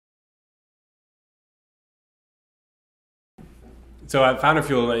So at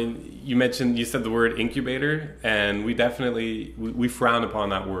Founderfuel, you said the word incubator, and we frown upon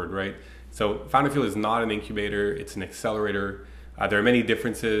that word, right? So Founderfuel is not an incubator; it's an accelerator. There are many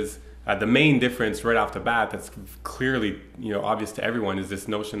differences. The main difference right off the bat, that's clearly obvious to everyone, is this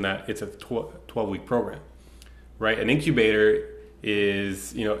notion that it's a 12-week program, right? An incubator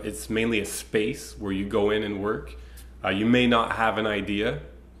is it's mainly a space where you go in and work. You may not have an idea.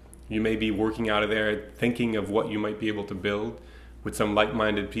 You may be working out of there, thinking of what you might be able to build with some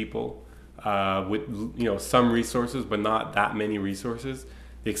like-minded people, with some resources, but not that many resources.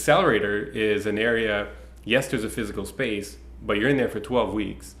 The accelerator is an area. Yes, there's a physical space, but you're in there for 12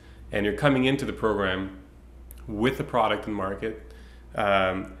 weeks, and you're coming into the program with the product and market,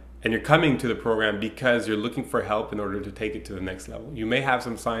 and you're coming to the program because you're looking for help in order to take it to the next level. You may have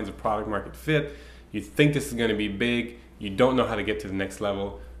some signs of product market fit. You think this is going to be big. You don't know how to get to the next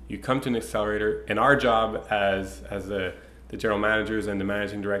level. You come to an accelerator, and our job as the general managers and the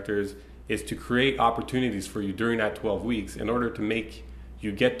managing directors is to create opportunities for you during that 12 weeks in order to make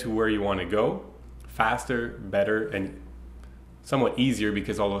you get to where you want to go faster, better, and somewhat easier,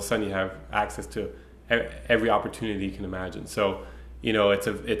 because all of a sudden you have access to every opportunity you can imagine. So,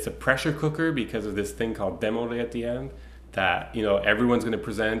 it's a pressure cooker because of this thing called demo day at the end that, everyone's going to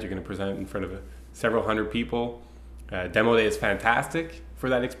present. You're going to present in front of several hundred people. Demo day is fantastic for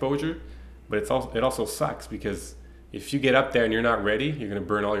that exposure, but it also sucks because if you get up there and you're not ready, you're going to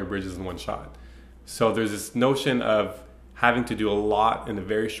burn all your bridges in one shot. So there's this notion of having to do a lot in a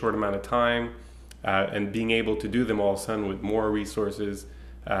very short amount of time, and being able to do them all of a sudden with more resources,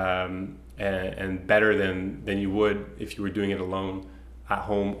 and better than you would if you were doing it alone at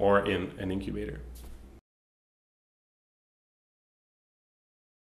home or in an incubator.